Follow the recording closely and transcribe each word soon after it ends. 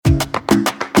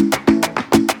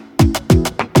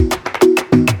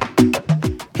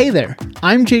Hey there,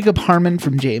 I'm Jacob Harmon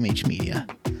from JMH Media.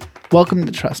 Welcome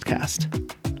to Trustcast.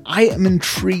 I am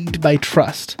intrigued by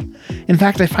trust. In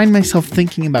fact, I find myself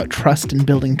thinking about trust and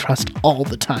building trust all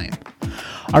the time.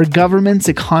 Our governments,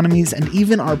 economies, and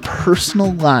even our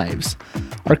personal lives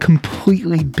are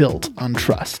completely built on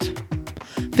trust.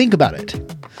 Think about it.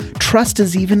 Trust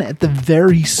is even at the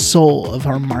very soul of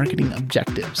our marketing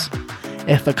objectives.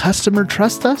 If a customer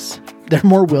trusts us, they're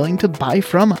more willing to buy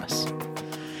from us.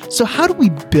 So how do we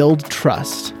build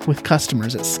trust with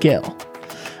customers at scale?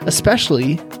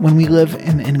 Especially when we live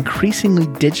in an increasingly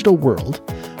digital world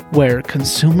where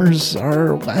consumers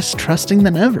are less trusting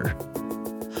than ever.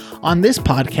 On this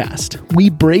podcast, we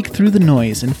break through the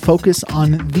noise and focus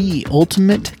on the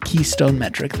ultimate keystone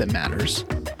metric that matters.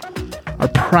 Our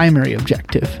primary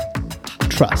objective,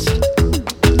 trust.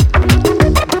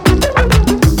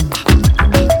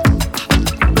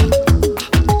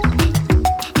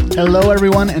 Hello,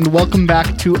 everyone, and welcome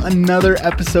back to another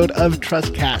episode of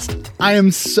Trustcast. I am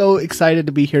so excited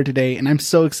to be here today, and I'm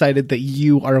so excited that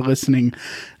you are listening.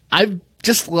 I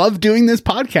just love doing this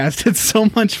podcast. It's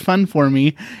so much fun for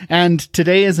me, and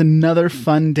today is another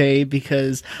fun day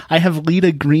because I have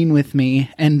Lita Green with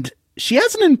me, and she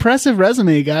has an impressive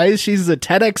resume, guys. She's a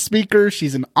TEDx speaker.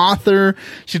 She's an author.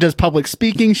 She does public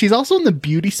speaking. She's also in the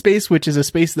beauty space, which is a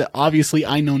space that obviously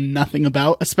I know nothing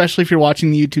about, especially if you're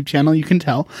watching the YouTube channel, you can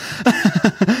tell.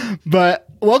 But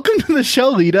welcome to the show,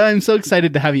 Lita. I'm so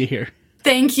excited to have you here.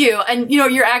 Thank you. And,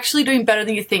 you're actually doing better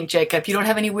than you think, Jacob. You don't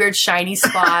have any weird shiny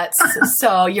spots,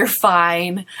 so you're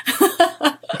fine.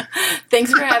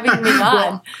 Thanks for having me on.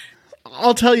 Well,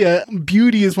 I'll tell you,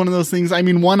 beauty is one of those things. I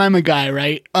mean, one, I'm a guy,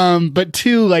 right? But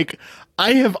two,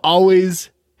 I have always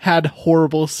had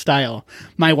horrible style.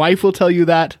 My wife will tell you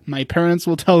that. My parents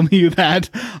will tell you that.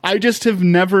 I just have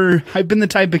never, I've been the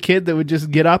type of kid that would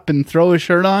just get up and throw a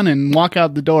shirt on and walk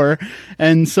out the door.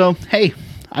 And so, hey,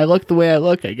 I look the way I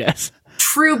look, I guess.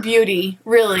 True beauty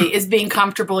really is being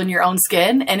comfortable in your own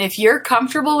skin. And if you're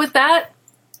comfortable with that,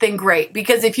 then great.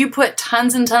 Because if you put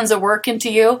tons and tons of work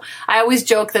into you, I always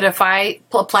joke that if I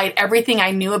applied everything I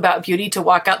knew about beauty to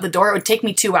walk out the door, it would take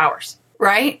me 2 hours,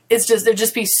 right? There'd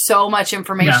just be so much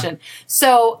information. Yeah.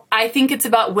 So I think it's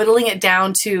about whittling it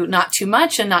down to not too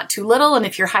much and not too little. And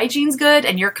if your hygiene's good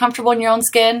and you're comfortable in your own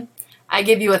skin, I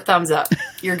give you a thumbs up.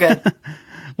 You're good.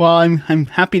 Well, I'm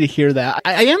happy to hear that.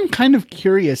 I am kind of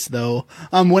curious, though,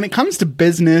 when it comes to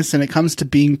business and it comes to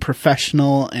being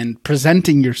professional and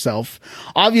presenting yourself,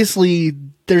 obviously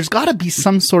there's got to be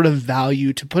some sort of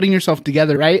value to putting yourself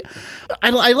together, right?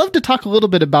 I love to talk a little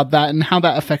bit about that and how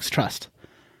that affects trust.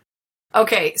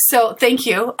 Okay, so thank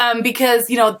you, because,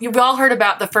 you've all heard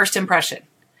about the first impression.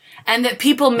 And that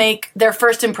people make their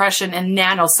first impression in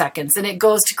nanoseconds. And it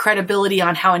goes to credibility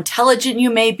on how intelligent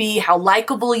you may be, how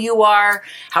likable you are,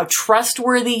 how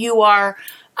trustworthy you are.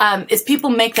 Is people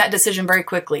make that decision very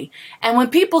quickly. And when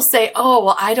people say, oh,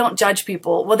 well, I don't judge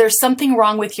people. Well, there's something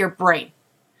wrong with your brain.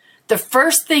 The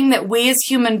first thing that we as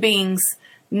human beings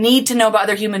need to know about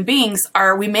other human beings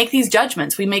are we make these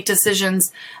judgments. We make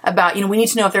decisions about, we need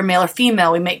to know if they're male or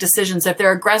female. We make decisions if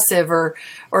they're aggressive or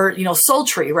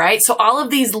sultry, right? So all of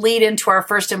these lead into our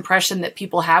first impression that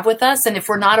people have with us. And if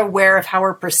we're not aware of how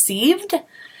we're perceived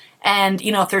and,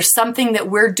 if there's something that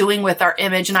we're doing with our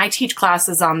image, and I teach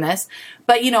classes on this,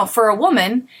 but, for a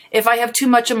woman, if I have too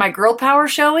much of my girl power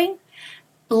showing,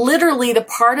 literally the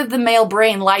part of the male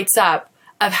brain lights up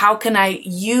of how can I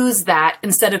use that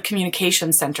instead of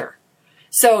communication center.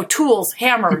 So tools,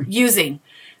 hammer, using,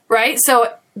 right?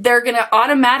 So they're going to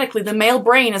automatically, the male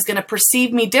brain is going to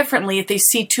perceive me differently if they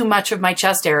see too much of my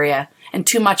chest area and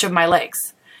too much of my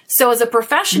legs. So as a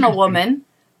professional woman,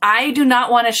 I do not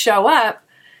want to show up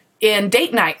in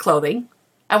date night clothing.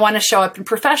 I want to show up in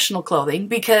professional clothing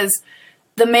because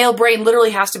the male brain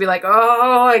literally has to be like,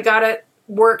 oh, I got to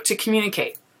work to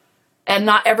communicate. And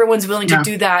not everyone's willing to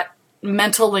do that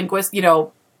mental linguist,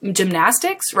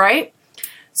 gymnastics, right?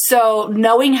 So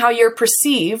knowing how you're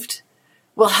perceived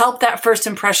will help that first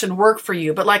impression work for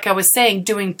you. But like I was saying,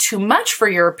 doing too much for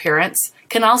your appearance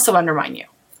can also undermine you.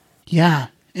 Yeah,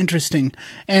 interesting.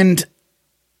 And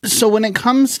so when it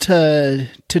comes to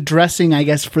dressing, I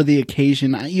guess, for the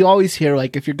occasion, you always hear,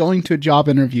 if you're going to a job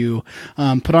interview,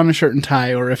 put on a shirt and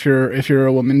tie, or if you're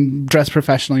a woman, dress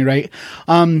professionally, right?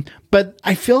 But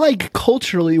I feel like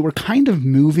culturally we're kind of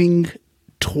moving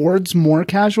towards more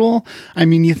casual. I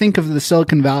mean, you think of the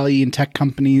Silicon Valley and tech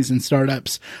companies and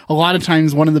startups. A lot of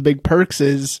times one of the big perks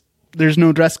is there's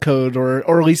no dress code, or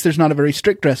at least there's not a very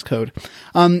strict dress code.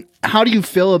 How do you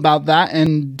feel about that?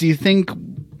 And do you think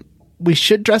we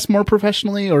should dress more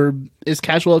professionally, or is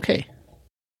casual okay?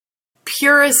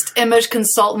 purist image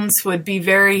consultants would be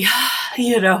very,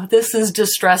 this is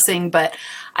distressing, but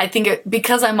I think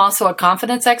because I'm also a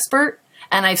confidence expert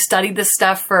and I've studied this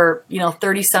stuff for,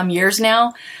 30 some years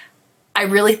now, I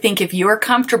really think if you are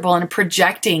comfortable in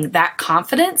projecting that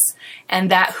confidence and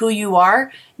that who you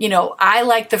are, I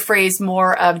like the phrase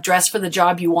more of dress for the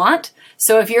job you want.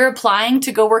 So if you're applying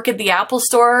to go work at the Apple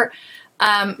store,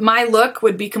 my look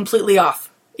would be completely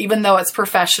off, even though it's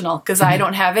professional, because I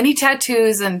don't have any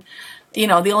tattoos and, the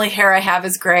only hair I have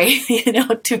is gray,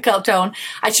 two-color tone.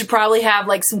 I should probably have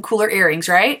like some cooler earrings,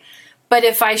 right? But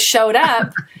if I showed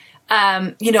up,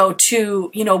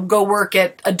 to go work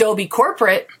at Adobe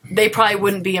corporate, they probably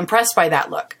wouldn't be impressed by that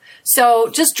look. So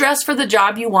just dress for the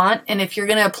job you want. And if you're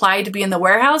going to apply to be in the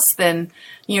warehouse, then,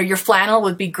 your flannel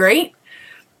would be great.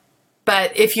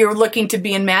 But if you're looking to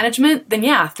be in management, then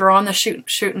yeah, throw on the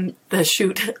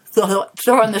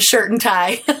throw on the shirt and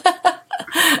tie.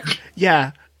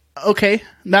 Yeah. Okay.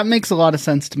 That makes a lot of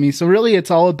sense to me. So really it's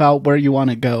all about where you want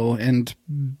to go and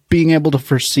being able to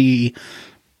foresee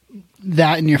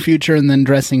that in your future and then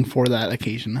dressing for that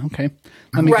occasion. Okay.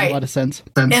 That makes a lot of sense.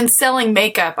 And selling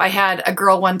makeup, I had a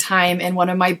girl one time in one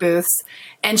of my booths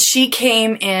and she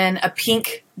came in a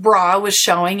pink bra, was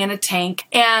showing in a tank.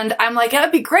 And I'm like,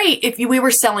 that'd be great if we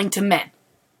were selling to men,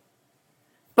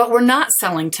 but we're not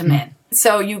selling to men.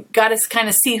 So you got to kind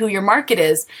of see who your market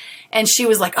is. And she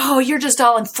was like, oh, you're just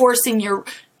all enforcing your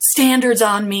standards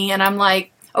on me. And I'm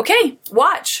like, okay,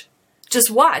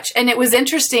 just watch. And it was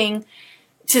interesting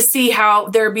to see how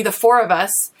there'd be the four of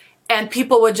us and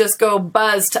people would just go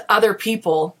buzz to other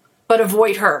people, but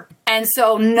avoid her. And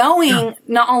so knowing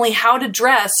not only how to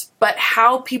dress, but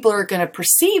how people are going to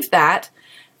perceive that,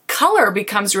 color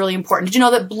becomes really important. Did you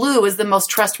know that blue is the most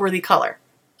trustworthy color?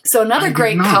 So another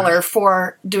great color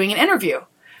for doing an interview.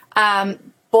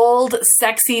 Bold,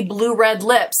 sexy, blue-red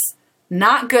lips,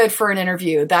 not good for an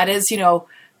interview. That is,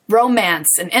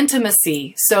 romance and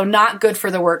intimacy. So not good for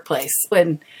the workplace.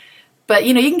 But,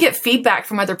 you can get feedback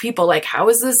from other people like, how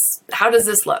does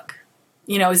this look?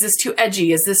 Is this too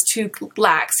edgy? Is this too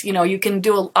lax? You can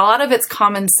do a lot of it's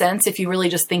common sense if you really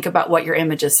just think about what your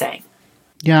image is saying.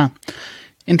 Yeah.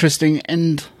 Interesting.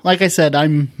 And like I said,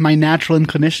 my natural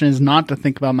inclination is not to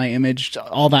think about my image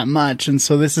all that much. And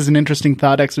so this is an interesting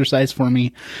thought exercise for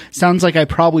me. Sounds like I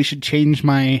probably should change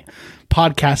my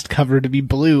podcast cover to be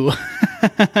blue.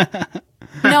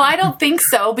 No, I don't think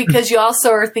so, because you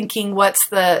also are thinking, what's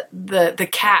the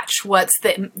catch? What's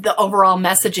the overall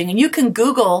messaging? And you can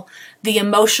Google the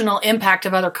emotional impact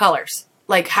of other colors.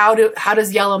 Like how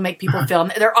does yellow make people feel?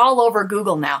 They're all over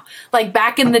Google now. Like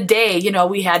back in the day,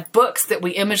 we had books that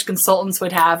we image consultants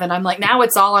would have. And I'm like, now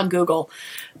it's all on Google,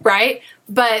 right?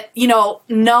 But,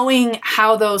 knowing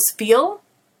how those feel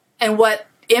and what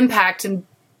impact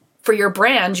for your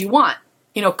brand you want.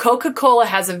 Coca-Cola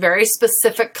has a very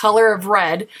specific color of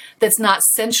red that's not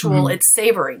sensual, it's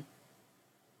savory.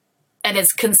 And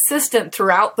it's consistent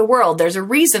throughout the world. There's a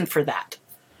reason for that.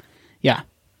 Yeah.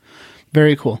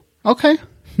 Very cool. Okay.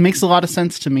 Makes a lot of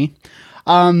sense to me.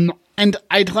 And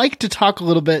I'd like to talk a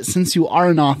little bit, since you are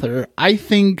an author, I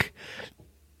think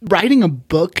writing a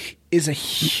book is a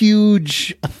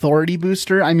huge authority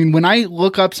booster. I mean, when I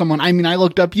look up someone, I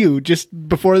looked up you just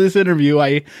before this interview.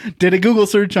 I did a Google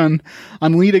search on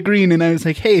Lita Green and I was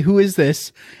like, hey, who is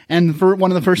this? And for one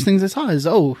of the first things I saw is,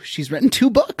 oh, she's written 2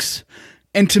 books.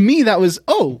 And to me, that was,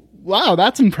 oh, wow,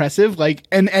 that's impressive. Like,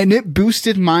 and it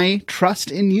boosted my trust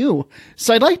in you.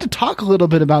 So I'd like to talk a little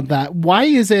bit about that. Why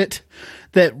is it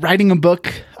that writing a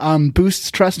book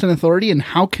boosts trust and authority, and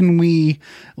how can we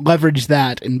leverage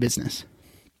that in business?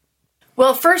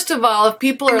 Well, first of all, if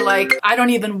people are like, I don't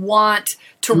even want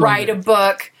to write a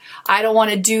book, I don't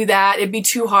want to do that, it'd be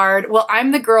too hard. Well,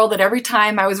 I'm the girl that every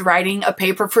time I was writing a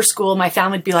paper for school, my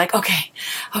family would be like, okay,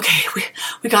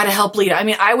 we got to help Lita. I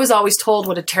mean, I was always told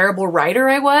what a terrible writer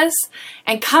I was.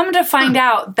 And come to find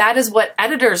out, that is what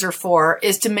editors are for,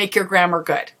 is to make your grammar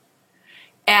good.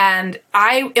 And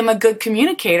I am a good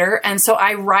communicator, and so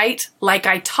I write like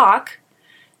I talk.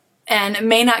 And it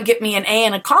may not get me an A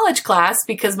in a college class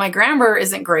because my grammar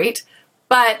isn't great,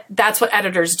 but that's what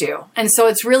editors do. And so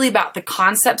it's really about the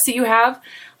concepts that you have.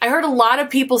 I heard a lot of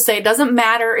people say it doesn't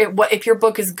matter if your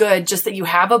book is good, just that you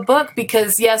have a book,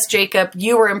 because yes, Jacob,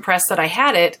 you were impressed that I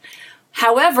had it.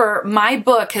 However, my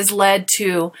book has led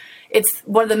to, it's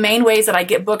one of the main ways that I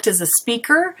get booked as a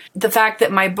speaker. The fact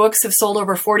that my books have sold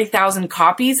over 40,000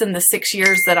 copies in the 6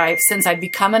 years that since I've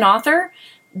become an author,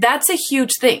 that's a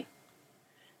huge thing.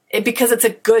 Because it's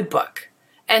a good book.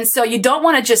 And so you don't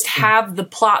want to just have the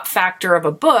plot factor of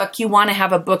a book. You want to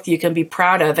have a book that you can be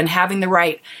proud of, and having the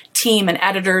right team and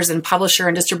editors and publisher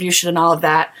and distribution and all of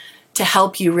that to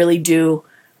help you really do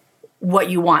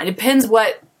what you want. It depends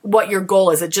what your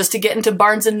goal is. Is it just to get into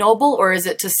Barnes and Noble, or is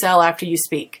it to sell after you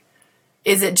speak?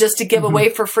 Is it just to give away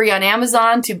for free on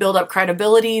Amazon to build up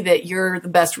credibility that you're the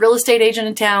best real estate agent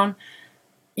in town?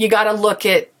 You got to look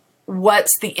at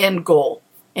what's the end goal.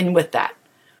 And with that,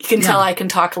 you can tell I can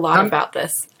talk a lot about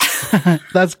this.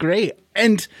 That's great.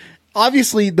 And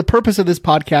obviously, the purpose of this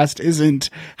podcast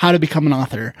isn't how to become an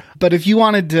author. But if you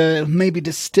wanted to maybe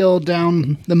distill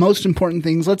down the most important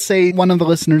things, let's say one of the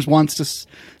listeners wants to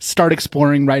start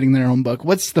exploring writing their own book.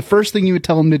 What's the first thing you would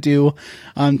tell them to do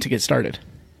to get started?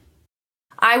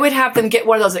 I would have them get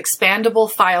one of those expandable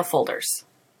file folders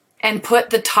and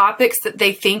put the topics that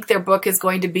they think their book is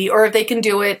going to be, or if they can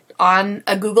do it on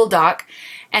a Google Doc.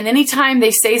 And anytime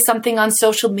they say something on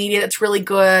social media that's really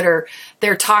good, or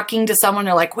they're talking to someone,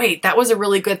 they're like, wait, that was a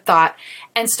really good thought,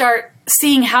 and start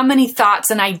seeing how many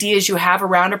thoughts and ideas you have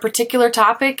around a particular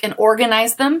topic and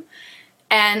organize them.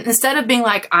 And instead of being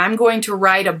like, I'm going to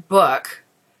write a book,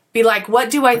 be like, what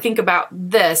do I think about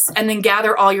this? And then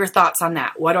gather all your thoughts on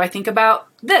that. What do I think about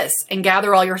this? And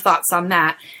gather all your thoughts on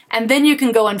that. And then you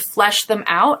can go and flesh them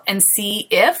out and see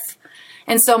if.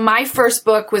 And so my first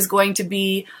book was going to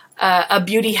be a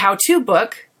beauty how-to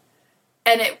book.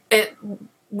 And it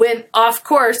went off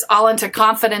course all into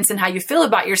confidence and how you feel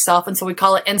about yourself. And so we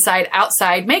call it inside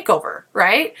outside makeover,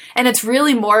 right? And it's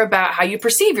really more about how you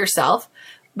perceive yourself.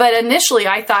 But initially,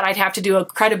 I thought I'd have to do a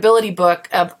credibility book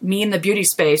of me in the beauty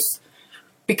space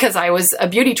because I was a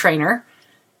beauty trainer.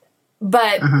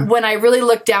 But when I really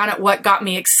looked down at what got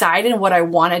me excited and what I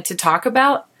wanted to talk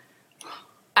about,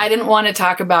 I didn't want to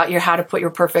talk about how to put your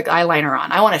perfect eyeliner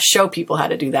on. I want to show people how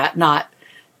to do that, not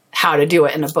how to do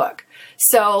it in a book.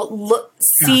 So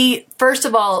first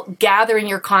of all, gathering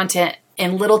your content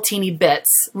in little teeny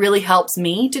bits really helps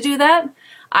me to do that.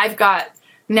 I've got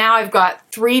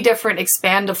 3 different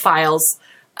expanded files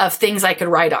of things I could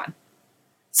write on.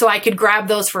 So I could grab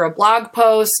those for a blog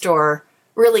post or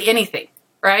really anything,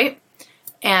 right?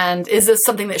 And is this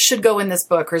something that should go in this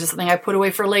book, or is it something I put away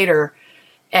for later?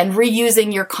 And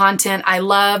reusing your content. I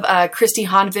love Christy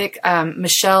Honvik,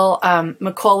 Michelle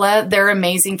McCullough. They're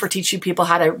amazing for teaching people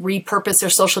how to repurpose their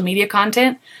social media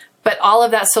content. But all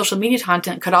of that social media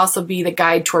content could also be the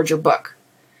guide towards your book.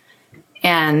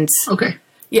 And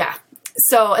yeah.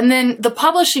 So, and then the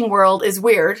publishing world is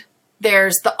weird.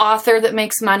 There's the author that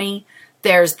makes money.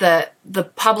 There's the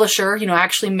publisher,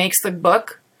 actually makes the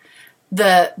book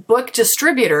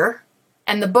distributor,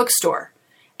 and the bookstore.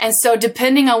 And so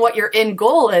depending on what your end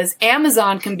goal is,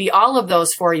 Amazon can be all of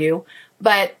those for you.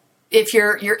 But if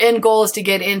your end goal is to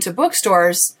get into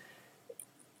bookstores,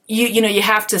 you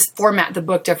have to format the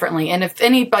book differently. And if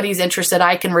anybody's interested,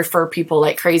 I can refer people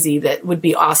like crazy that would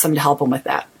be awesome to help them with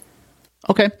that.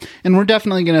 Okay. And we're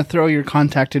definitely going to throw your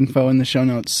contact info in the show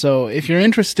notes. So if you're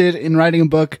interested in writing a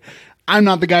book, I'm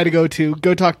not the guy to go to.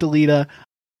 Go talk to Lita.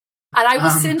 And I will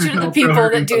send you to the people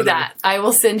that do that. I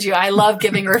will send you. I love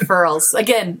giving referrals.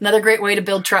 Again, another great way to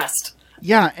build trust.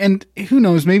 Yeah, and who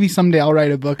knows, maybe someday I'll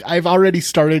write a book. I've already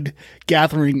started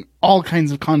gathering all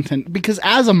kinds of content because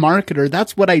as a marketer,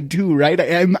 that's what I do,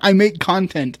 right? I make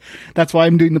content. That's why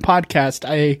I'm doing the podcast.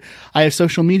 I have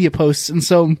social media posts. And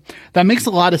so that makes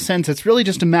a lot of sense. It's really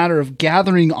just a matter of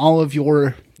gathering all of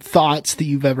your thoughts that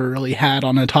you've ever really had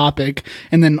on a topic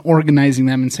and then organizing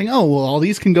them and saying, oh, well, all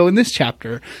these can go in this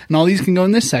chapter and all these can go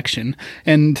in this section.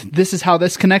 And this is how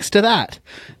this connects to that.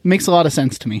 It makes a lot of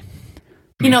sense to me.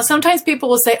 Sometimes people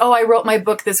will say, oh, I wrote my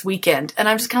book this weekend. And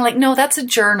I'm just kind of like, no, that's a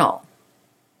journal.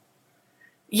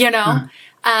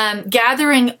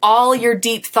 Gathering all your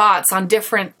deep thoughts on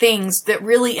different things that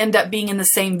really end up being in the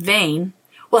same vein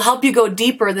will help you go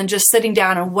deeper than just sitting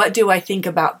down and what do I think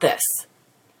about this?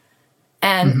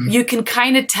 And you can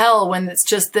kind of tell when it's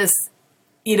just this,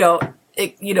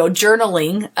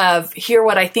 journaling of here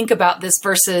what I think about this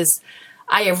versus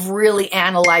I have really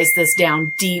analyzed this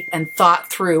down deep and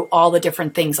thought through all the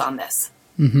different things on this.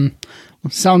 Well,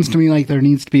 sounds to me like there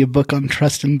needs to be a book on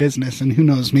trust in business, and who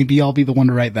knows, maybe I'll be the one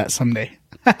to write that someday.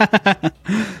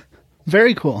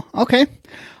 Very cool. Okay.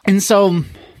 And so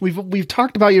we've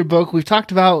talked about your book. We've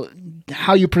talked about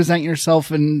how you present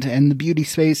yourself and the beauty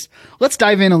space. Let's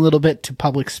dive in a little bit to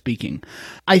public speaking.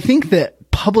 I think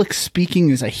that public speaking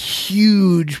is a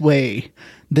huge way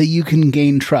that you can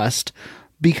gain trust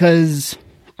because,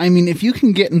 if you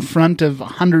can get in front of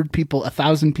 100 people,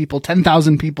 1,000 people,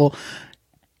 10,000 people,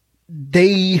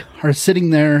 they are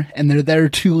sitting there and they're there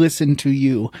to listen to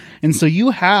you. And so you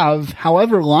have,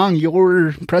 however long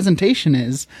your presentation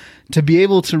is, to be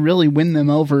able to really win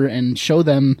them over and show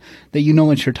them that you know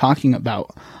what you're talking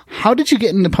about. How did you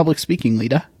get into public speaking,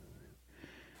 Lita?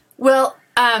 Well,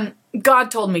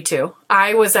 God told me to.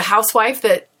 I was a housewife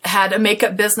that had a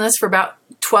makeup business for about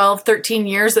 12, 13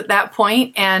 years at that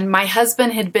point, and my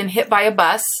husband had been hit by a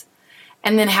bus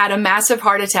and then had a massive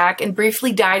heart attack and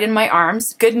briefly died in my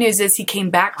arms. Good news is he came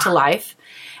back to life.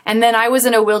 And then I was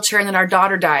in a wheelchair, and then our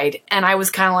daughter died, and I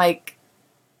was kind of like,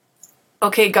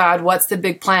 okay, God, what's the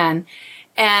big plan?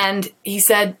 And he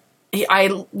said,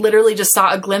 I literally just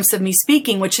saw a glimpse of me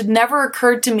speaking, which had never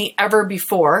occurred to me ever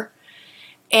before.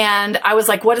 And I was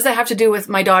like, what does that have to do with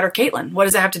my daughter, Caitlin? What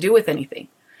does that have to do with anything?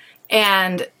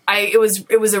 And it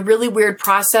was a really weird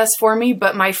process for me,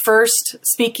 but my first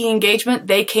speaking engagement,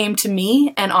 they came to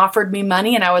me and offered me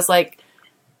money. And I was like,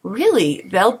 really?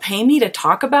 They'll pay me to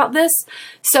talk about this?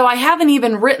 So I haven't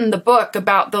even written the book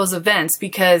about those events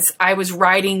because I was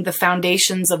writing the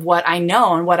foundations of what I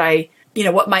know and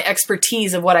what my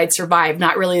expertise of what I'd survived,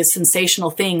 not really a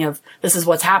sensational thing of this is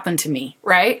what's happened to me,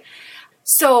 right?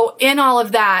 So in all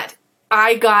of that,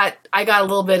 I got a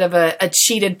little bit of a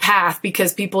cheated path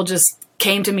because people just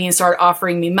came to me and started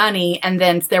offering me money. And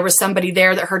then there was somebody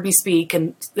there that heard me speak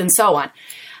and so on.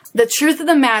 The truth of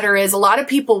the matter is a lot of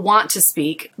people want to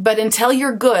speak, but until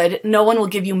you're good, no one will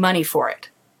give you money for it.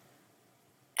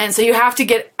 And so you have to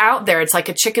get out there. It's like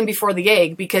a chicken before the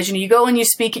egg because, you go and you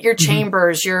speak at your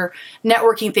chambers, your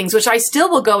networking things, which I still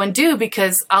will go and do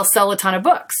because I'll sell a ton of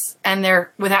books and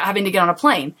they're without having to get on a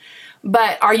plane.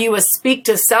 But are you a speak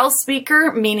to sell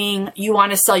speaker, meaning you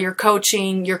want to sell your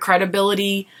coaching, your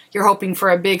credibility, you're hoping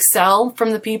for a big sell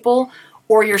from the people,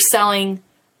 or you're selling,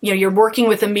 you're working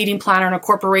with a meeting planner in a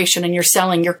corporation and you're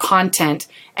selling your content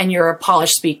and you're a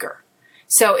polished speaker.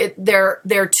 So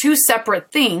they're two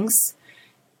separate things,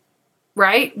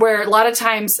 right? Where a lot of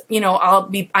times,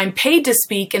 I'm paid to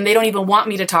speak and they don't even want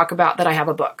me to talk about that I have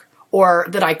a book or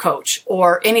that I coach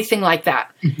or anything like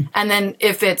that. And then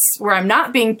if it's where I'm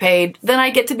not being paid, then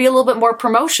I get to be a little bit more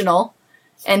promotional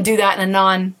and do that in a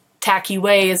non-tacky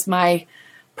way is my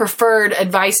preferred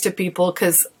advice to people.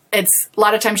 Cause it's a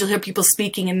lot of times you'll hear people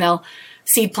speaking and they'll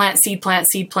seed plant.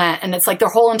 And it's like their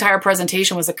whole entire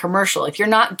presentation was a commercial. If you're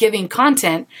not giving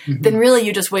content, then really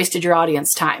you just wasted your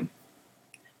audience time.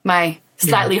 My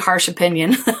slightly harsh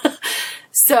opinion.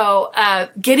 So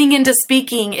getting into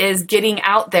speaking is getting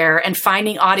out there and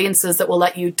finding audiences that will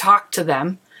let you talk to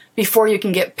them before you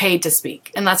can get paid to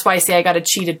speak. And that's why I say I got a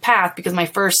cheated path because my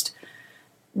first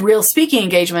real speaking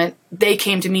engagement, they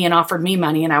came to me and offered me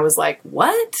money. And I was like,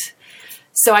 what?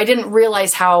 So I didn't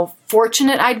realize how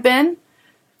fortunate I'd been.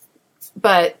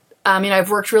 But I've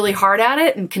worked really hard at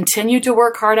it and continue to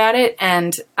work hard at it.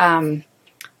 And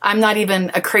I'm not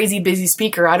even a crazy busy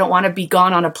speaker. I don't want to be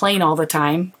gone on a plane all the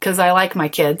time because I like my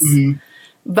kids.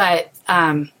 But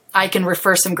I can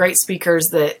refer some great speakers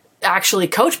that actually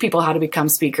coach people how to become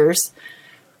speakers.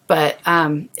 But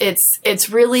it's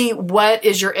really what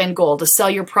is your end goal, to sell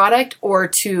your product or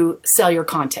to sell your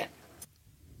content?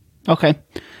 Okay.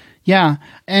 Yeah.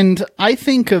 And I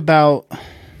think about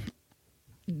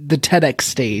the TEDx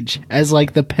stage as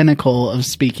like the pinnacle of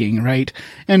speaking, right?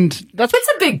 And it's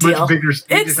a big deal.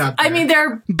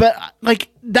 But like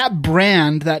that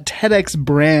brand, that TEDx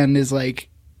brand is like,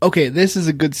 okay, this is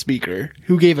a good speaker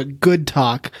who gave a good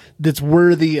talk that's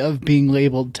worthy of being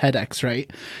labeled TEDx,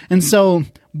 right? And so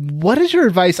what is your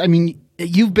advice? I mean,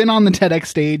 you've been on the TEDx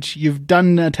stage, you've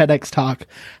done a TEDx talk.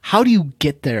 How do you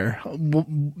get there?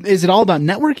 Is it all about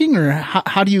networking, or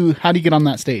how do you get on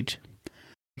that stage?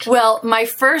 Well, my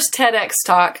first TEDx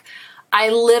talk, I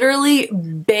literally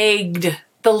begged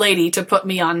the lady to put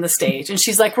me on the stage. And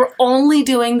she's like, we're only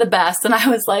doing the best. And I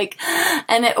was like,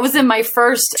 and it was in my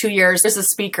first 2 years as a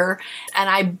speaker. And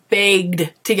I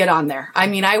begged to get on there. I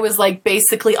mean, I was like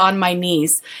basically on my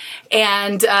knees.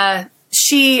 And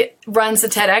she runs the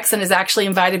TEDx and has actually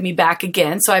invited me back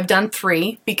again. So I've done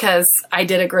 3 because I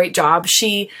did a great job.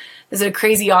 She is a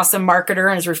crazy awesome marketer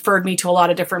and has referred me to a lot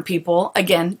of different people.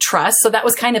 Again, trust. So that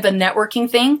was kind of a networking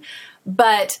thing.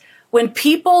 But when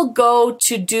people go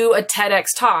to do a TEDx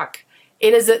talk,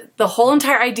 it is the whole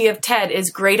entire idea of TED is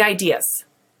great ideas.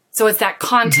 So it's that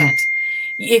content.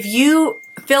 If you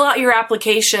fill out your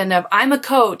application of I'm a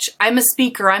coach, I'm a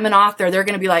speaker, I'm an author, they're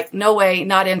going to be like, no way,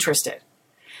 not interested.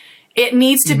 It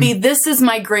needs to be, this is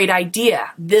my great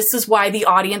idea. This is why the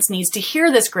audience needs to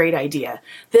hear this great idea.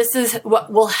 This is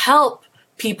what will help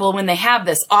people when they have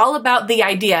this. All about the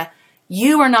idea.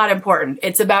 You are not important.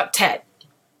 It's about TED.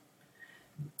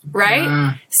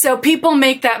 Right? So people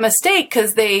make that mistake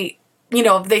because they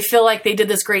feel like they did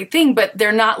this great thing, but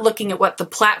they're not looking at what the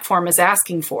platform is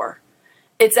asking for.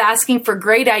 It's asking for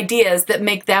great ideas that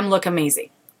make them look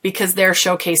amazing because they're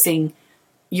showcasing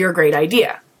your great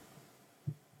idea.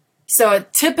 So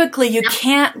typically you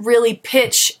can't really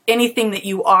pitch anything that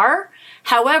you are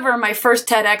However, my first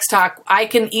TEDx talk, I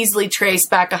can easily trace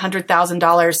back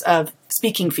 $100,000 of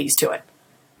speaking fees to it.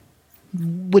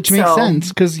 Which makes sense,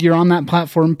 because you're on that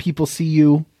platform, people see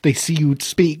you, they see you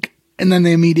speak, and then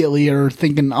they immediately are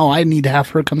thinking, oh, I need to have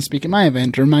her come speak at my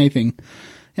event or my thing.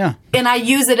 Yeah. And I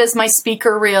use it as my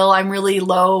speaker reel. I'm really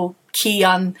low key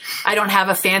on, I don't have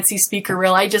a fancy speaker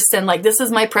reel. I just send like, this is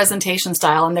my presentation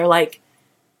style. And they're like,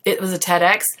 it was a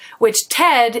TEDx, which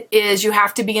TED is you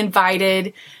have to be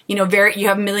invited, you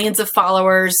have millions of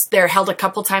followers. They're held a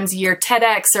couple times a year.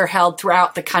 TEDx are held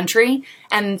throughout the country,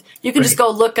 and you can just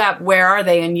go look up where are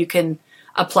they and you can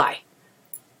apply.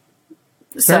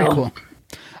 Very cool.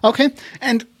 Okay.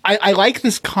 And I like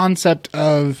this concept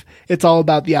of it's all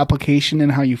about the application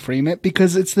and how you frame it,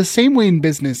 because it's the same way in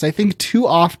business. I think too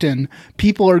often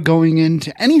people are going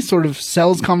into any sort of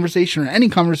sales conversation or any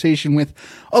conversation with,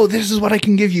 oh, this is what I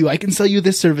can give you. I can sell you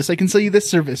this service. I can sell you this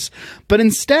service. But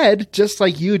instead, just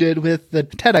like you did with the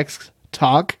TEDx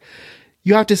talk,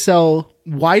 you have to sell,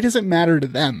 why does it matter to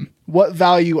them? What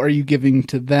value are you giving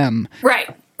to them?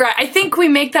 Right. I think we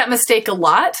make that mistake a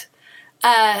lot.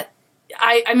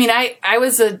 I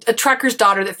was a trucker's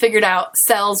daughter that figured out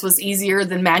sales was easier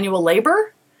than manual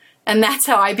labor. And that's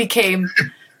how I became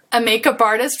a makeup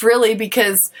artist, really,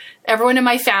 because everyone in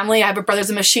my family, I have a brother's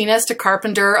a machinist, a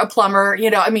carpenter, a plumber,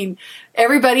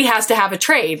 everybody has to have a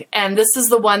trade. And this is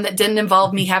the one that didn't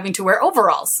involve me having to wear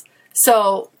overalls.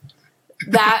 So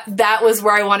that was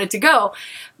where I wanted to go.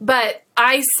 But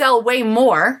I sell way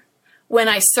more when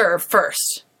I serve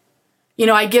first.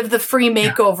 I give the free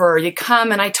makeover. You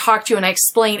come and I talk to you and I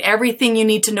explain everything you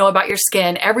need to know about your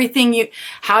skin,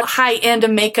 how high end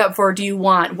of makeup for do you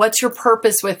want? What's your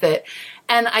purpose with it?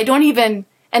 And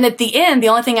and at the end, the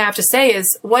only thing I have to say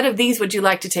is, what of these would you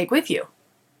like to take with you?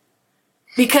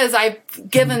 Because I've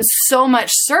given so much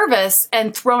service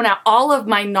and thrown out all of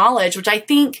my knowledge, which I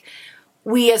think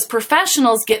we as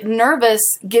professionals get nervous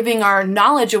giving our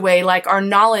knowledge away. Like our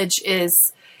knowledge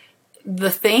is the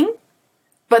thing.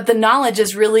 But the knowledge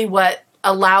is really what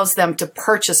allows them to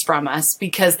purchase from us,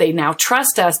 because they now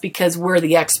trust us because we're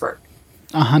the expert.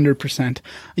 100%.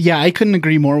 Yeah, I couldn't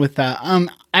agree more with that.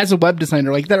 As a web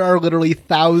designer, there are literally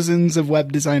thousands of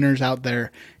web designers out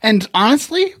there. And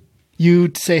honestly, you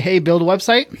say, hey, build a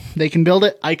website. They can build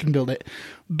it. I can build it.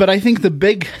 But I think the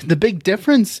big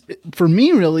difference for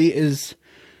me really is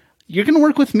you're going to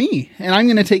work with me and I'm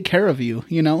going to take care of you.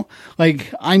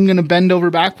 I'm going to bend over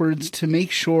backwards to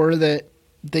make sure that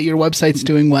your website's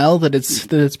doing well, that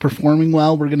it's performing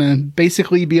well. We're going to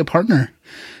basically be a partner.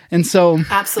 And so,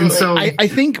 absolutely. I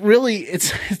think really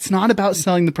it's not about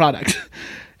selling the product.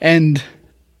 And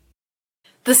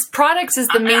this products is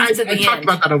the means at the end. I talked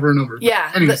about that over and over.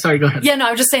 Yeah. Anyway, sorry, go ahead. Yeah, no,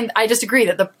 I'm just saying, I just agree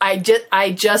that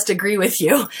I just agree with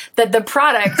you that the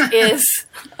product is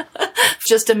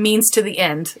just a means to the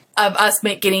end of us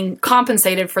getting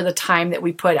compensated for the time that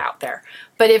we put out there.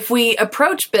 But if we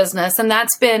approach business, and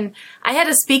I had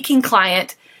a speaking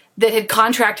client that had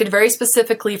contracted very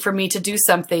specifically for me to do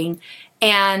something,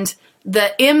 and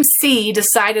the MC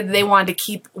decided they wanted to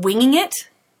keep winging it.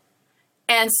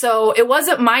 And so it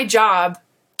wasn't my job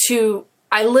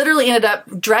I literally ended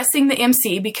up dressing the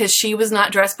MC because she was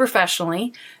not dressed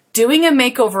professionally, doing a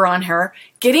makeover on her,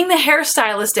 getting the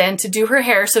hairstylist in to do her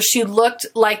hair so she looked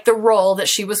like the role that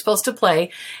she was supposed to play,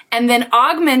 and then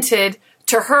augmented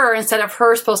to her instead of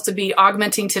her supposed to be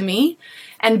augmenting to me,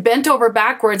 and bent over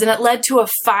backwards. And it led to a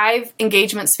 5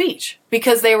 engagement speech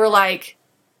because they were like,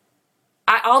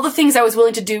 all the things I was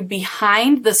willing to do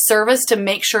behind the service to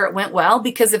make sure it went well,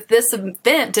 because if this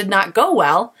event did not go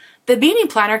well, the meeting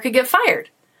planner could get fired.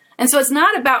 And so it's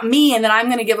not about me and then I'm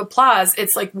going to give applause.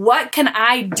 It's like, what can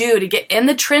I do to get in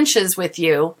the trenches with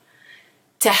you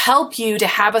to help you to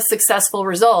have a successful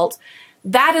result?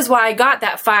 That is why I got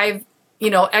that 5,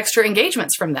 extra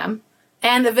engagements from them,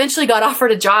 and eventually got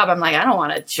offered a job. I'm like, I don't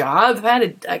want a job.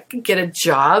 I could get a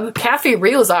job. Cafe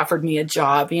Rio's offered me a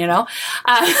job,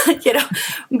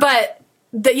 but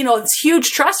it's huge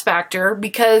trust factor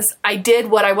because I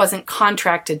did what I wasn't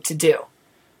contracted to do.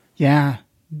 Yeah.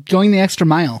 Going the extra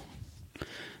mile.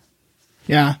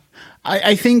 Yeah.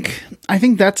 I think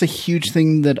that's a huge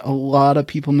thing that a lot of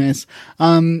people miss.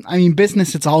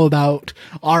 Business, it's all about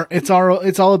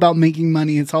making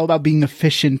money. It's all about being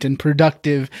efficient and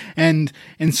productive and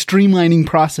streamlining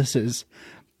processes.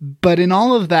 But in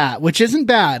all of that, which isn't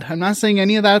bad, I'm not saying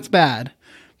any of that's bad,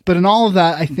 but in all of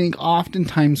that, I think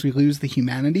oftentimes we lose the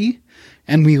humanity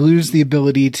and we lose the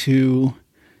ability to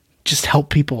just help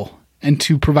people and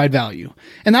to provide value.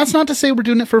 And that's not to say we're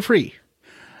doing it for free.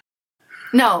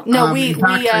 No, we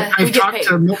get I've talked paid.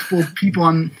 to multiple people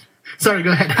on Sorry,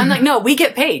 go ahead. I'm like, no, we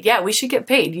get paid. Yeah, we should get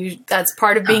paid. That's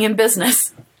part of being in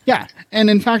business. Yeah. And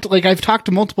in fact, like I've talked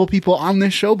to multiple people on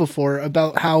this show before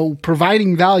about how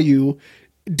providing value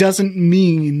doesn't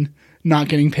mean not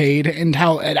getting paid, and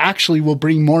how it actually will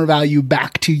bring more value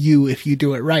back to you if you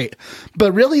do it right.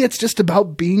 But really, it's just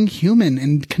about being human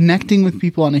and connecting with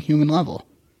people on a human level.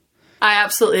 I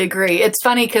absolutely agree. It's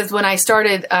funny because when I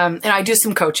started, and I do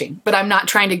some coaching, but I'm not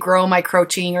trying to grow my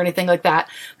coaching or anything like that.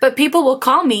 But people will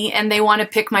call me and they want to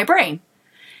pick my brain.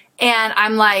 And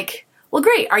I'm like, well,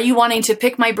 great. Are you wanting to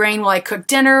pick my brain while I cook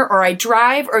dinner or I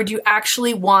drive? Or do you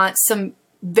actually want some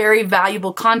very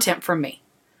valuable content from me?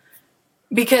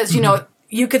 Because,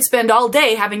 you could spend all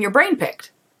day having your brain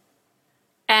picked.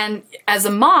 And as a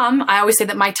mom, I always say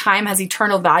that my time has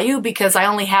eternal value because I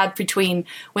only had between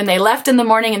when they left in the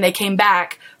morning and they came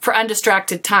back for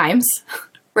undistracted times,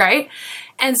 right?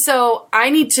 And so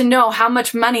I need to know how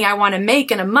much money I want to make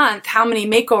in a month, how many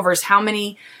makeovers, how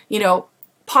many,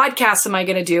 podcasts am I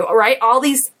going to do, right? All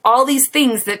these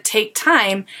things that take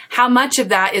time, how much of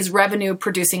that is revenue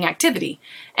producing activity?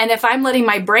 And if I'm letting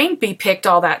my brain be picked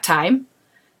all that time,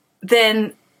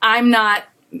 then I'm not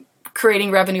creating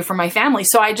revenue for my family.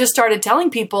 So I just started telling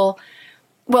people,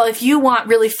 well, if you want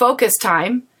really focused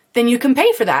time, then you can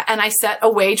pay for that. And I set a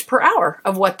wage per hour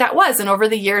of what that was. And over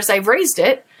the years, I've raised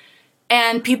it.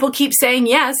 And people keep saying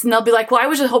yes. And they'll be like, well, I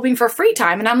was just hoping for free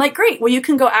time. And I'm like, great. Well, you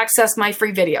can go access my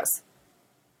free videos.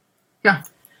 Yeah.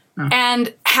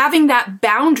 And having that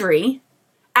boundary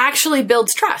actually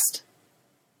builds trust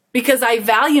because I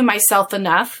value myself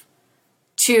enough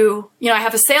to, I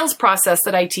have a sales process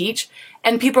that I teach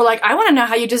and people are like, I want to know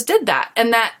how you just did that.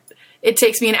 And that it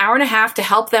takes me an hour and a half to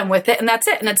help them with it. And that's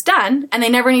it. And it's done. And they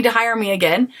never need to hire me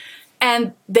again.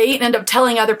 And they end up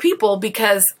telling other people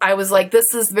because I was like,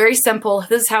 this is very simple.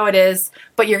 This is how it is,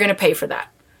 but you're going to pay for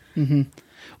that. Mm-hmm.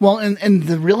 Well, and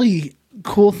the really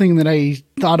cool thing that I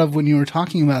thought of when you were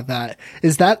talking about that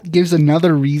is that gives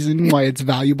another reason why it's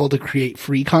valuable to create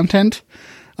free content.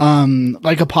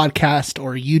 Like a podcast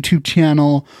or a YouTube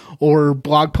channel or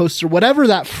blog posts or whatever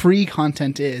that free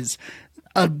content is.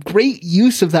 A great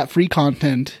use of that free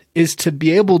content is to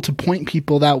be able to point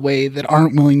people that way that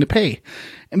aren't willing to pay.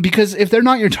 And because if they're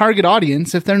not your target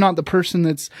audience, if they're not the person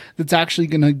that's actually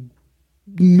going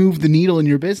to move the needle in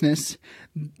your business,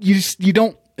 you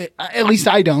don't, at least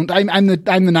I don't. I'm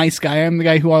the nice guy. I'm the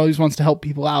guy who always wants to help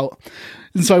people out.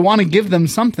 And so I want to give them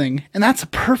something. And that's a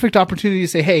perfect opportunity to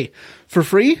say, hey, for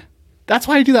free, that's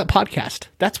why I do that podcast.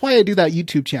 That's why I do that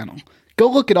YouTube channel. Go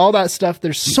look at all that stuff.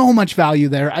 There's so much value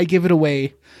there. I give it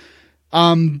away.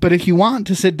 But if you want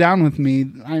to sit down with me,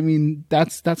 I mean,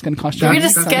 that's going to cost you. You're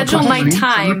going to schedule my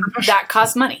time. That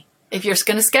costs money. If you're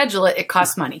going to schedule it, it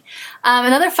costs money.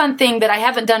 Another fun thing that I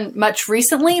haven't done much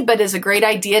recently, but is a great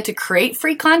idea to create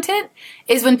free content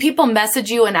is when people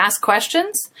message you and ask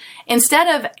questions,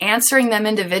 instead of answering them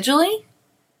individually,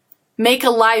 make a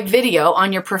live video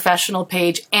on your professional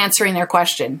page answering their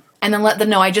question and then let them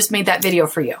know I just made that video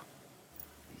for you.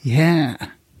 Yeah,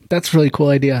 that's a really cool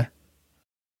idea.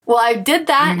 Well, I did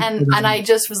that and I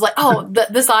just was like, oh,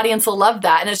 this audience will love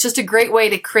that. And it's just a great way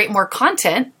to create more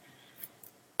content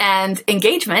and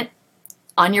engagement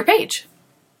on your page.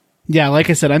 Yeah, like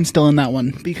I said, I'm still in that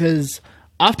one because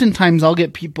oftentimes I'll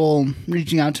get people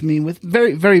reaching out to me with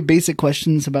very, very basic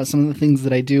questions about some of the things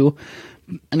that I do.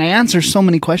 And I answer so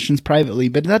many questions privately,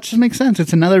 but that just makes sense.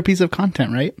 It's another piece of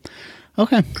content, right?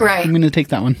 Okay. Right. I'm going to take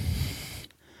that one.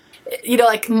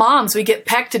 Like moms, we get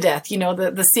pecked to death.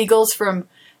 The seagulls from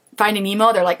Finding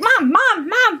Nemo, they're like, mom, mom,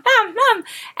 mom, mom, mom.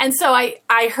 And so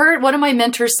I heard one of my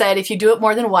mentors said, if you do it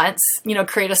more than once,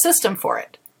 create a system for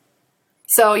it.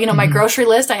 So, my grocery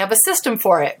list, I have a system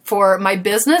for it. For my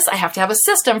business, I have to have a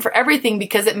system for everything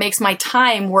because it makes my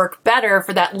time work better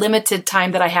for that limited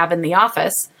time that I have in the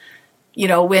office.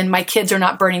 When my kids are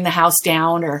not burning the house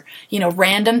down or,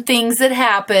 random things that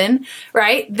happen,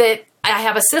 right? That I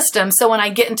have a system. So when I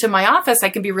get into my office, I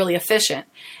can be really efficient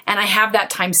and I have that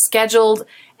time scheduled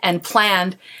and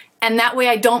planned. And that way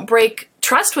I don't break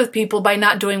trust with people by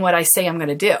not doing what I say I'm going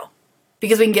to do.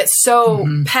 Because we can get so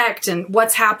pecked and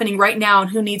what's happening right now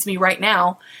and who needs me right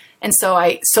now. And so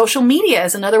social media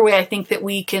is another way I think that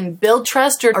we can build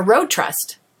trust or erode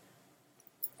trust.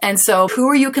 And so who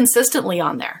are you consistently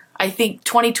on there? I think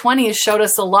 2020 has showed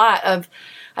us a lot of,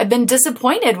 I've been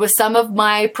disappointed with some of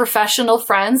my professional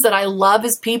friends that I love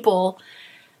as people.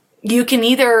 You can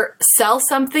either sell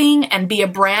something and be a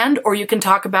brand, or you can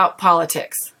talk about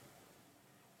politics.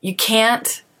 You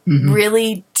can't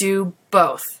really do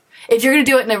both. If you're going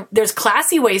to do it, there's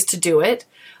classy ways to do it,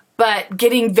 but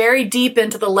getting very deep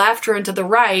into the left or into the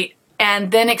right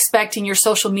and then expecting your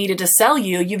social media to sell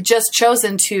you. You've just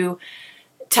chosen to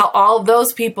tell all of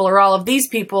those people or all of these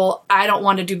people, I don't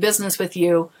want to do business with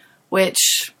you,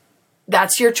 which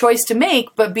that's your choice to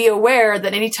make. But be aware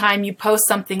that anytime you post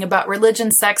something about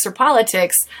religion, sex, or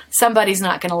politics, somebody's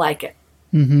not going to like it.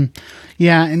 Mm-hmm.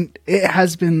 Yeah, and it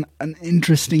has been an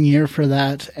interesting year for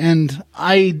that. And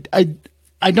I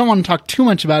don't want to talk too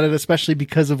much about it, especially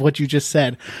because of what you just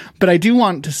said. But I do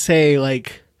want to say,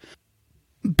 like,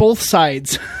 both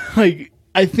sides. Like,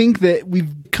 I think that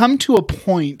we've come to a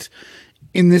point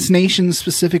in this nation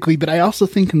specifically, but I also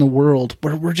think in the world,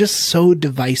 where we're just so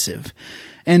divisive.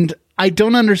 And I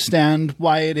don't understand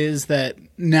why it is that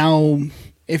now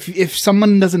if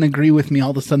someone doesn't agree with me,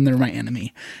 all of a sudden they're my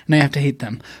enemy and I have to hate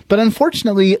them. But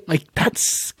unfortunately, like,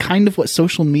 that's kind of what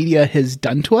social media has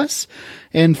done to us.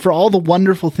 And for all the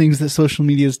wonderful things that social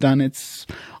media has done, it's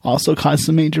also caused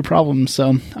some major problems.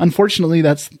 So unfortunately,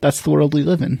 that's the world we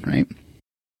live in, right?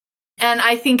 And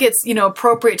I think it's,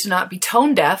 appropriate to not be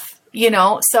tone deaf,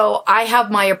 So I have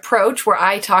my approach where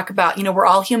I talk about, we're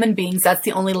all human beings. That's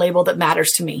the only label that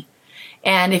matters to me.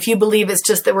 And if you believe it's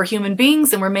just that we're human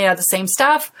beings and we're made out of the same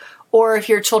stuff, or if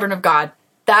you're children of God,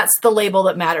 that's the label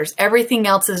that matters. Everything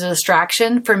else is a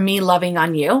distraction for me loving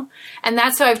on you. And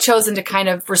that's how I've chosen to kind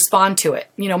of respond to it.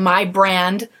 My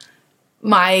brand,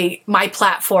 my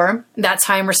platform, that's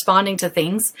how I'm responding to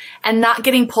things, and not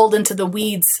getting pulled into the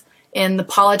weeds in the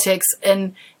politics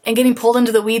and getting pulled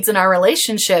into the weeds in our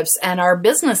relationships and our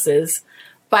businesses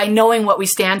by knowing what we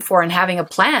stand for and having a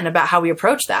plan about how we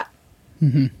approach that.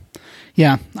 Mm-hmm.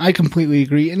 Yeah, I completely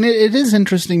agree. And it is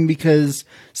interesting because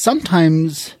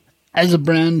sometimes as a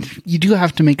brand, you do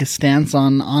have to make a stance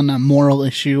on a moral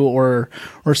issue or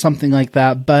something like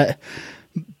that. But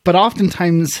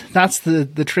oftentimes that's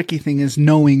the tricky thing, is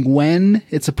knowing when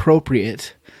it's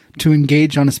appropriate to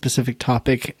engage on a specific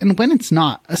topic and when it's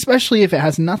not, especially if it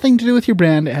has nothing to do with your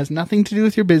brand, it has nothing to do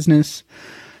with your business.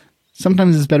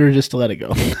 Sometimes it's better just to let it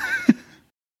go.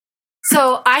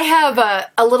 So I have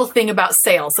a little thing about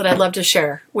sales that I'd love to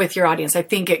share with your audience. I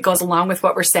think it goes along with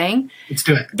what we're saying. Let's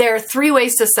do it. There are 3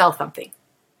 ways to sell something.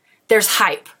 There's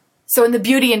hype. So in the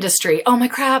beauty industry, oh my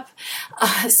crap,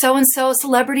 so-and-so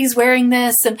celebrity's wearing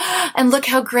this and look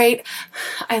how great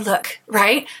I look,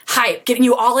 right? Hype, getting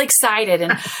you all excited.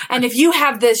 And if you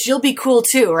have this, you'll be cool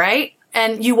too, right?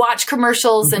 And you watch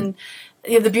commercials and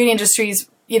the beauty industry's,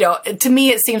 to me,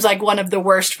 it seems like one of the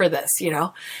worst for this,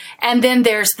 And then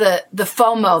there's the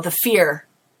FOMO, the fear.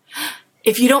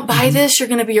 If you don't buy this, you're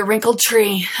going to be a wrinkled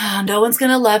tree. No one's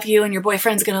going to love you and your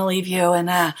boyfriend's going to leave you.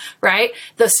 And, right?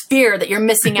 This fear that you're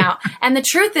missing out. And the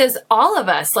truth is, all of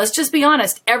us, let's just be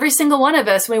honest, every single one of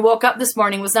us, when we woke up this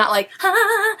morning, was not like,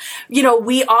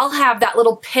 we all have that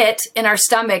little pit in our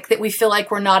stomach that we feel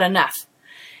like we're not enough.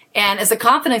 And as a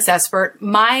confidence expert,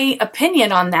 my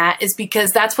opinion on that is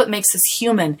because that's what makes us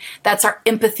human. That's our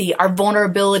empathy, our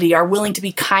vulnerability, our willing to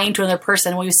be kind to another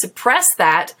person. When we suppress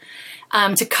that,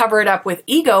 to cover it up with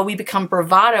ego, we become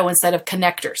bravado instead of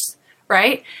connectors,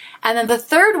 right? And then the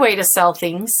third way to sell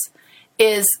things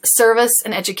is service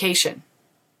and education.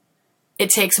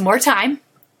 It takes more time.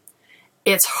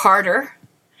 It's harder.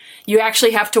 You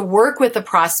actually have to work with the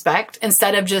prospect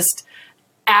instead of just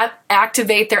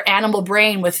activate their animal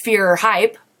brain with fear or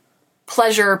hype,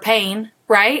 pleasure or pain,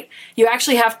 right? You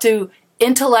actually have to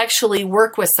intellectually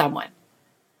work with someone.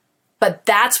 But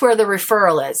that's where the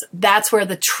referral is. That's where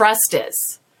the trust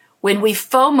is. When we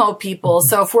FOMO people,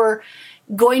 so if we're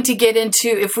going to get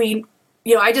into,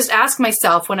 I just ask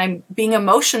myself when I'm being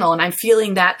emotional and I'm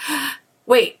feeling that,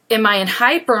 wait, am I in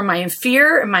hype or am I in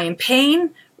fear? Am I in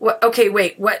pain? Okay,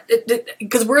 wait, what?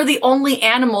 Because we're the only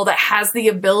animal that has the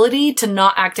ability to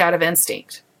not act out of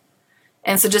instinct.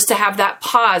 And so just to have that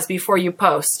pause before you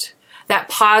post, that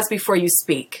pause before you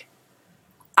speak.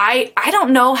 I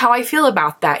don't know how I feel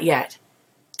about that yet.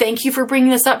 Thank you for bringing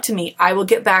this up to me. I will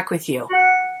get back with you.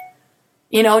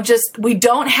 We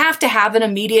don't have to have an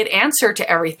immediate answer to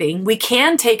everything. We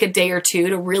can take a day or two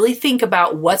to really think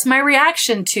about what's my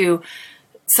reaction to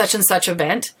such and such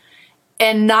event,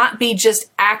 and not be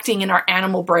just acting in our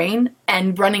animal brain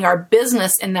and running our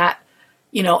business in that,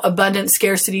 abundance,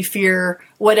 scarcity, fear,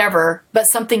 whatever, but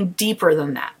something deeper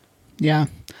than that. Yeah.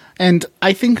 And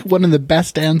I think one of the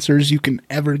best answers you can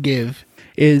ever give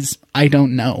is, I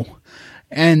don't know.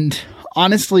 And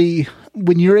honestly,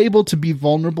 when you're able to be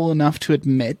vulnerable enough to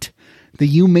admit that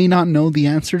you may not know the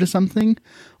answer to something,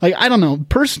 like, I don't know,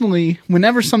 personally,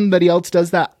 whenever somebody else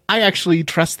does that, I actually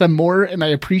trust them more and I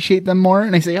appreciate them more.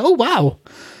 And I say, oh, wow,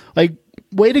 like,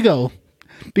 way to go.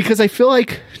 Because I feel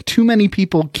like too many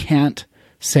people can't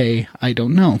say, I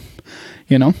don't know,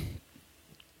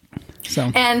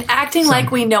 So, and acting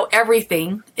like we know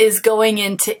everything is going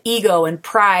into ego and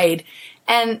pride.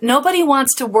 And nobody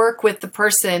wants to work with the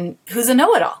person who's a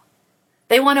know-it-all.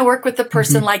 They want to work with the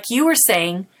person, like you were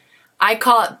saying, I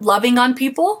call it loving on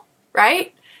people,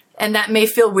 right? And that may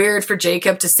feel weird for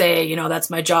Jacob to say, you know, that's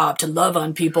my job, to love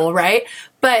on people, right?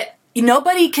 But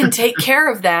nobody can take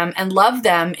care of them and love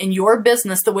them in your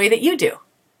business the way that you do.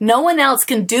 No one else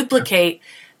can duplicate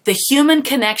the human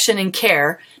connection and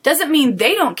care. Doesn't mean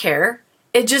they don't care.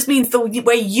 It just means the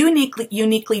way you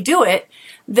uniquely do it,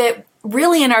 that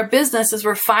really in our business is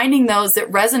we're finding those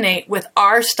that resonate with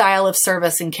our style of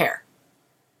service and care.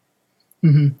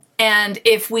 And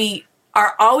if we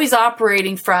are always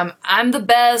operating from, I'm the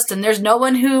best and there's no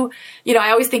one who, you know, I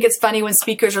always think it's funny when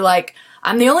speakers are like,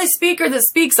 I'm the only speaker that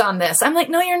speaks on this. I'm like,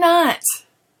 no, you're not.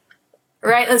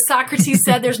 Right? As Socrates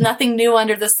said, there's nothing new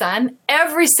under the sun.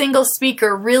 Every single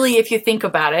speaker, really, if you think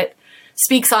about it,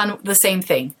 speaks on the same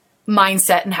thing,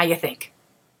 mindset and how you think.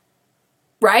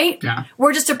 Right? Yeah.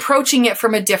 We're just approaching it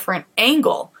from a different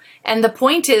angle. And the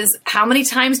point is, how many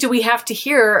times do we have to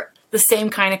hear the same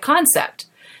kind of concept?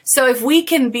 So if we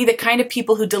can be the kind of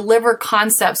people who deliver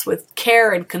concepts with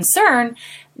care and concern,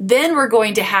 then we're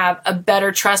going to have a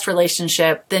better trust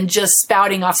relationship than just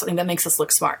spouting off something that makes us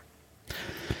look smart.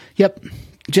 Yep.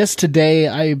 Just today,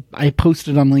 I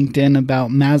posted on LinkedIn about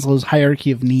Maslow's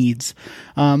hierarchy of needs,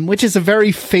 which is a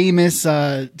very famous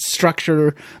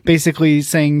structure, basically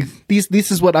saying this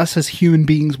is what us as human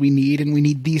beings we need, and we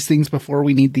need these things before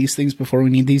we need these things before we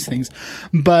need these things.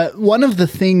 But one of the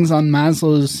things on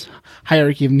Maslow's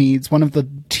hierarchy of needs, one of the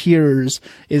tiers,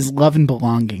 is love and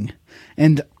belonging.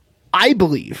 And I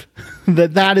believe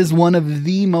that is one of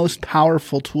the most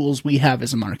powerful tools we have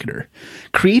as a marketer.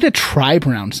 Create a tribe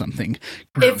around something.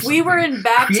 If we were in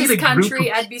Baptist country,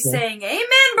 I'd be saying, amen,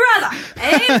 brother.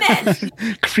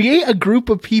 Amen. Create a group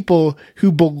of people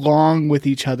who belong with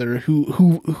each other,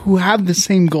 who have the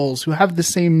same goals, who have the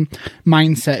same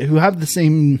mindset, who have the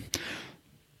same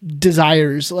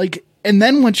desires. And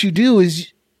then what you do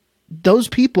is those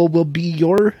people will be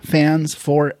your fans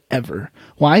forever.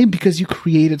 Why? Because you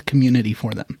created community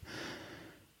for them.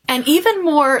 And even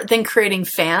more than creating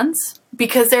fans,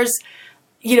 because there's,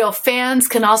 fans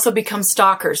can also become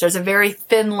stalkers. There's a very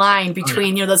thin line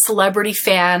between, the celebrity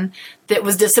fan that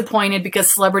was disappointed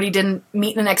because celebrity didn't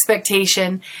meet an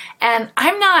expectation. And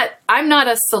I'm not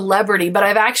a celebrity, but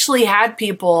I've actually had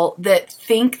people that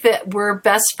think that we're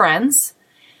best friends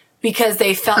because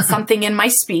they felt something in my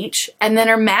speech and then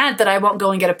are mad that I won't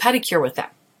go and get a pedicure with them.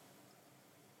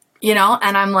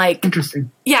 And I'm like,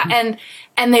 interesting. Yeah.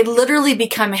 And they literally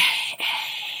become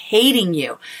hating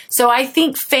you. So I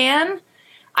think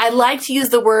I like to use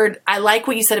the word, I like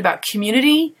what you said about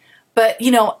community, but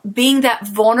being that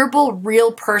vulnerable,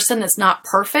 real person that's not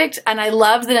perfect. And I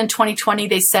love that in 2020,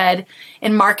 they said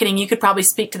in marketing, you could probably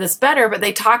speak to this better, but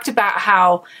they talked about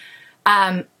how,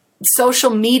 social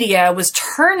media was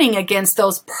turning against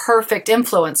those perfect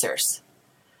influencers,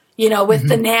 with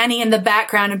the nanny in the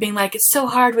background and being like, it's so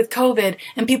hard with COVID.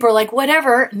 And people are like,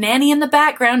 whatever, nanny in the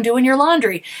background doing your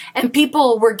laundry. And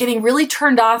people were getting really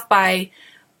turned off by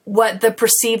what the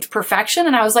perceived perfection.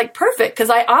 And I was like, perfect.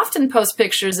 Cause I often post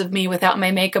pictures of me without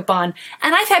my makeup on.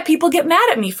 And I've had people get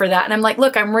mad at me for that. And I'm like,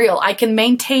 look, I'm real. I can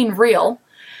maintain real.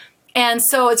 And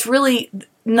so it's really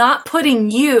not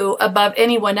putting you above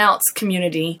anyone else,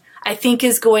 community, I think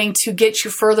is going to get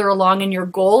you further along in your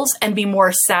goals and be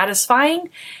more satisfying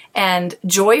and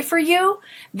joy for you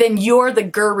than you're the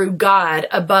guru god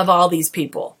above all these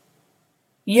people.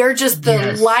 You're just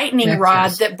the lightning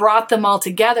rod that brought them all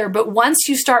together. But once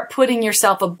you start putting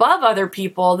yourself above other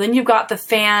people, then you've got the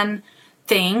fan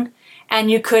thing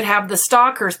and you could have the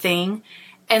stalker thing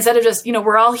instead of just,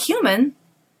 we're all human.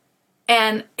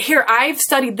 And here, I've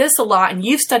studied this a lot and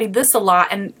you've studied this a lot,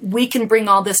 and we can bring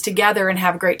all this together and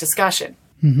have a great discussion.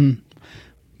 Mm-hmm.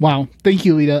 Wow. Thank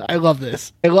you, Lita. I love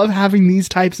this. I love having these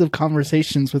types of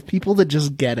conversations with people that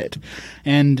just get it.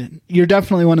 And you're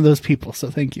definitely one of those people. So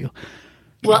thank you.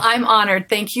 Well, I'm honored.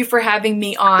 Thank you for having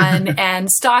me on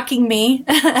and stalking me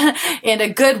in a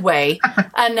good way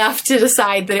enough to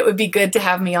decide that it would be good to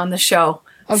have me on the show.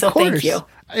 Of course. Thank you.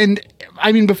 And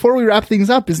I mean, before we wrap things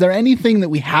up, is there anything that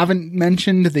we haven't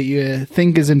mentioned that you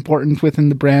think is important within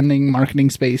the branding, marketing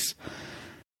space?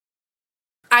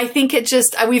 I think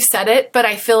we've said it, but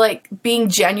I feel like being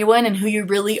genuine and who you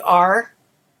really are,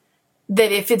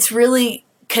 that if it's really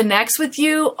connects with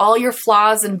you, all your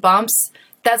flaws and bumps,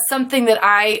 that's something that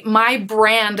my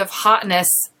brand of hotness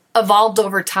evolved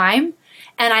over time,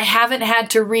 and I haven't had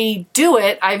to redo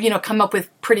it. I've, come up with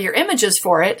prettier images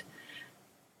for it.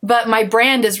 But my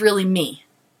brand is really me.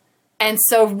 And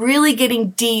so really getting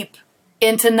deep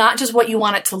into not just what you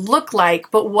want it to look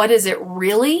like, but what is it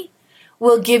really,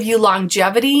 will give you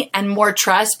longevity and more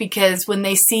trust, because when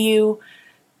they see you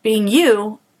being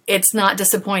you, it's not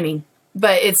disappointing.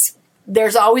 But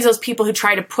there's always those people who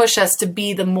try to push us to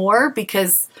be the more,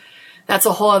 because that's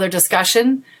a whole other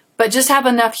discussion. But just have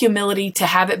enough humility to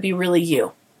have it be really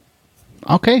you.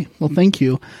 Okay, well, thank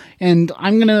you. And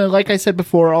I'm going to, like I said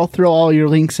before, I'll throw all your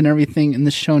links and everything in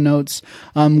the show notes.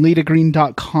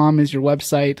 LitaGreen.com is your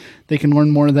website. They can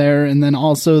learn more there. And then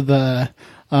also the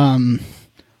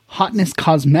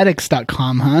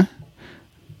hotnesscosmetics.com, huh?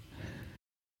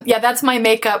 Yeah, that's my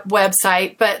makeup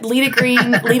website. But Lita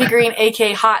Green, Lita Green,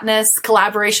 aka Hotness,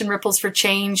 Collaboration Ripples for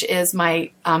Change is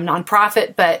my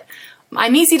nonprofit. But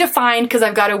I'm easy to find because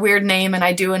I've got a weird name and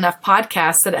I do enough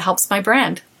podcasts that it helps my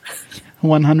brand.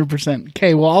 100%.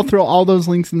 Okay, well, I'll throw all those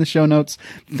links in the show notes.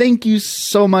 Thank you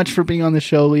so much for being on the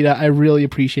show, Lita. I really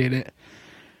appreciate it.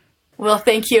 Well,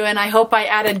 thank you. And I hope I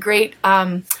added great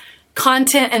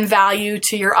content and value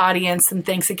to your audience. And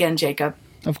thanks again, Jacob.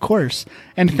 Of course.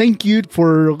 And thank you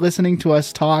for listening to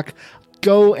us talk.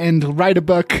 Go and write a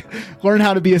book, learn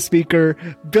how to be a speaker,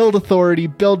 build authority,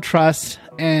 build trust.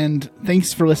 And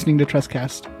thanks for listening to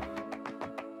Trustcast.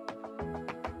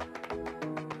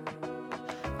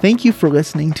 Thank you for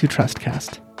listening to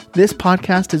Trustcast. This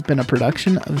podcast has been a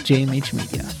production of JMH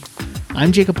Media.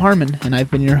 I'm Jacob Harmon, and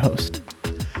I've been your host.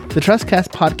 The Trustcast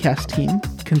podcast team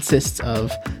consists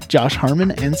of Josh Harmon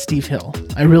and Steve Hill.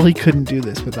 I really couldn't do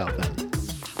this without them.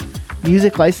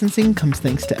 Music licensing comes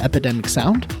thanks to Epidemic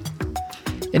Sound.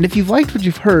 And if you've liked what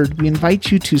you've heard, we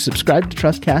invite you to subscribe to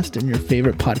Trustcast in your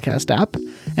favorite podcast app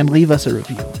and leave us a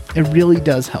review. It really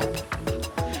does help.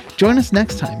 Join us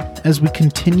next time as we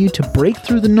continue to break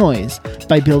through the noise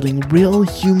by building real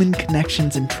human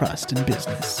connections and trust in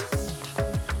business.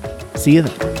 See you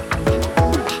then.